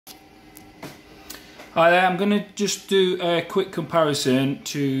Hi there, I'm going to just do a quick comparison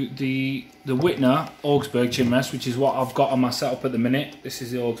to the Wittner Augsburg chin rest, which is what I've got on my setup at the minute. This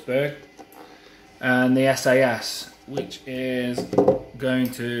is the Augsburg, and the SAS, which is going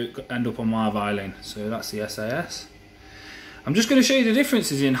to end up on my violin. So that's the SAS. I'm just going to show you the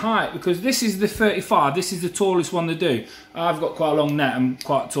differences in height, because this is the 35, this is the tallest one to do. I've got quite a long neck, I'm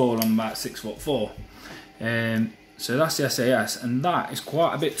quite tall, I'm about 6'4". So that's the SAS, and that is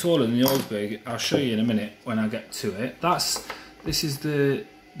quite a bit taller than the Augsburg. I'll show you in a minute when I get to it. This is the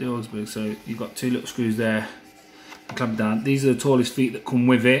Augsburg, so you've got two little screws there and clamp down. These are the tallest feet that come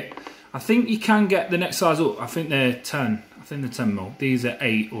with it. I think you can get the next size up. I think they're 10. I think they're 10 mil. These are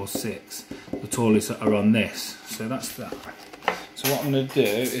 8 or 6. The tallest that are on this. So that's that. So what I'm going to do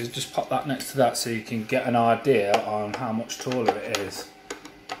is just pop that next to that so you can get an idea on how much taller it is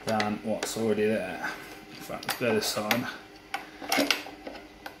than what's already there. In fact, let's go this side.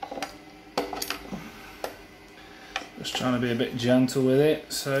 Just trying to be a bit gentle with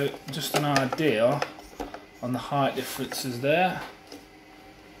it. So just an idea on the height differences there.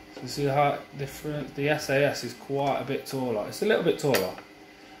 So you see the height difference? The SAS is quite a bit taller. It's a little bit taller.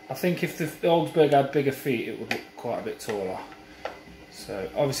 I think if the Augsburg had bigger feet, it would be quite a bit taller. So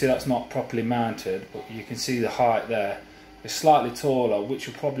obviously that's not properly mounted, but you can see the height there. It's slightly taller, which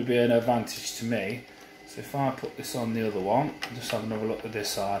will probably be an advantage to me. So if I put this on the other one, just have another look at this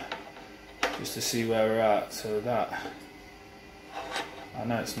side, just to see where we're at. So that, I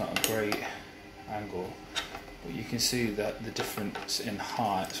know it's not a great angle, but you can see that the difference in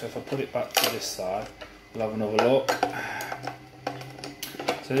height. So if I put it back to this side, we'll have another look.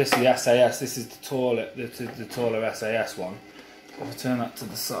 So this is the SAS, this is the taller SAS one. So if I turn that to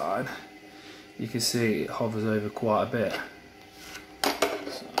the side, you can see it hovers over quite a bit.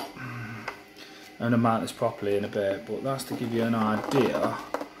 I'm going to mount this properly in a bit, but that's to give you an idea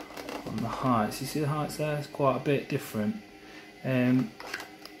on the heights. You see the heights there? It's quite a bit different.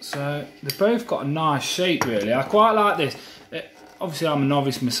 So they've both got a nice shape, really. I quite like this. Obviously I'm a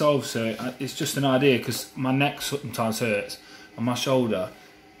novice myself, so it's just an idea, because my neck sometimes hurts and my shoulder,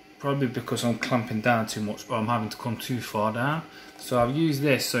 probably because I'm clamping down too much, or I'm having to come too far down. So I've used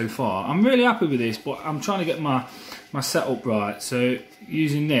this so far. I'm really happy with this, but I'm trying to get my setup right. So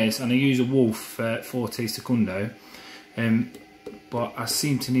using this, and I use a Wolf 40 Secondo, but I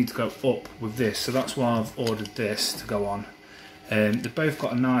seem to need to go up with this, so that's why I've ordered this to go on. They've both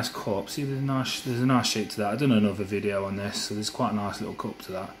got a nice cup. See, there's a nice shape to that. I've done another video on this, so there's quite a nice little cup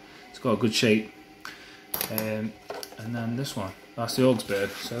to that. It's got a good shape. And then this one, that's the Augsburg.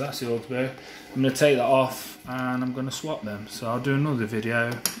 So that's the Augsburg. I'm going to take that off and I'm going to swap them. So I'll do another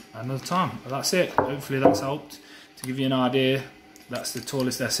video another time. But that's it. Hopefully that's helped to give you an idea. That's the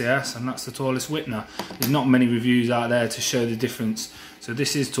tallest SAS and that's the tallest Wittner. There's not many reviews out there to show the difference. So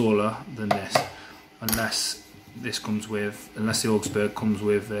this is taller than this, unless the Augsburg comes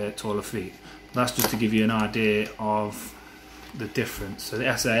with taller feet. But that's just to give you an idea of the difference. So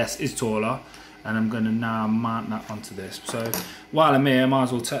the SAS is taller, and I'm going to now mount that onto this. So while I'm here, I might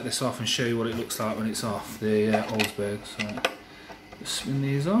as well take this off and show you what it looks like when it's off, the Augsburg. So just spin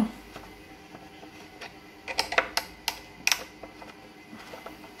these off.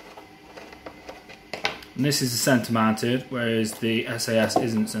 And this is the centre mounted, whereas the SAS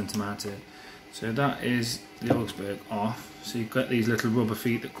isn't centre mounted. So that is the Augsburg off. So you've got these little rubber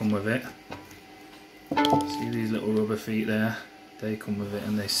feet that come with it. See these little rubber feet there? They come with it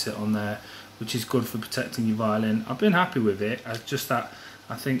and they sit on there, which is good for protecting your violin. I've been happy with it. It's just that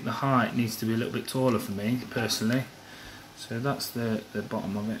I think the height needs to be a little bit taller for me, personally. So that's the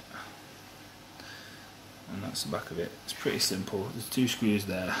bottom of it. And that's the back of it. It's pretty simple. There's two screws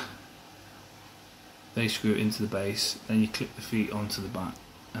there. They screw it into the base, then you clip the feet onto the back.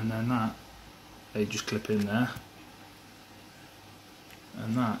 And then they just clip in there.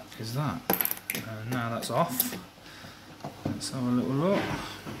 And that is that. And now that's off. Let's have a little look.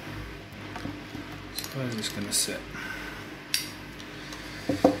 So where's this going to sit?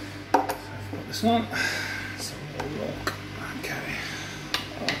 So I've got this on. Let's have a little look. Okay.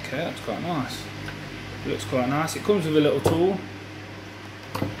 Okay, that's quite nice. It looks quite nice. It comes with a little tool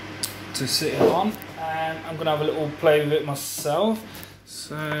to sit it on. And I'm going to have a little play with it myself.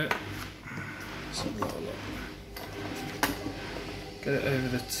 So let's have a little look. Get it over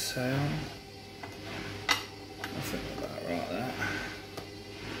the tail. I think we're about right there.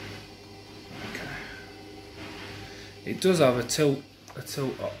 Okay. It does have a tilt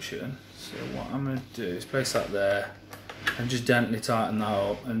option. So what I'm going to do is place that there and just gently tighten that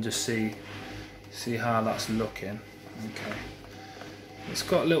up and just see how that's looking. Okay. It's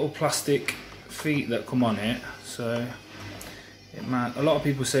got little plastic feet that come on it, so it might. A lot of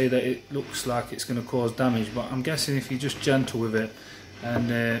people say that it looks like it's going to cause damage, but I'm guessing if you're just gentle with it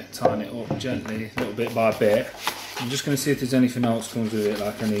and tighten it up gently, little bit by bit. I'm just going to see if there's anything else comes with it,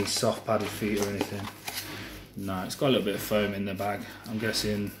 like any soft padded feet or anything. No, it's got a little bit of foam in the bag. I'm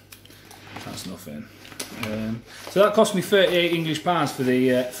guessing that's nothing. So that cost me £38 for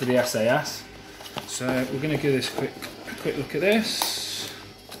the SAS. So we're going to give this a quick look at this.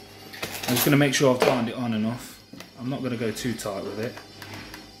 I'm just going to make sure I've tightened it on enough. I'm not going to go too tight with it.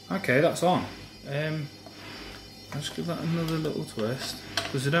 Okay, that's on. I'll just give that another little twist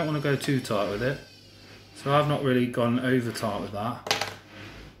because I don't want to go too tight with it. So I've not really gone over tight with that.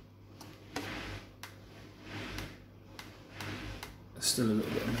 There's still a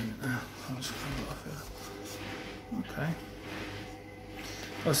little bit of movement there. I'll just pull it off here. Okay.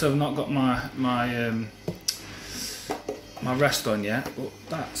 Also, I've not got my rest on yet, but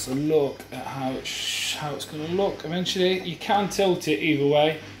that's a look at how it's going to look eventually. You can tilt it either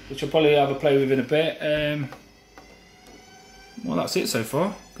way, which I'll probably have a play with in a bit. Well, that's it so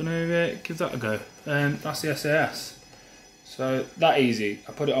far. Gonna give that a go. That's the SAS. So that easy.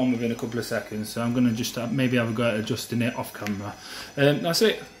 I put it on within a couple of seconds. So I'm gonna just maybe have a go at adjusting it off camera. That's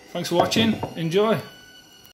it. Thanks for watching. Enjoy.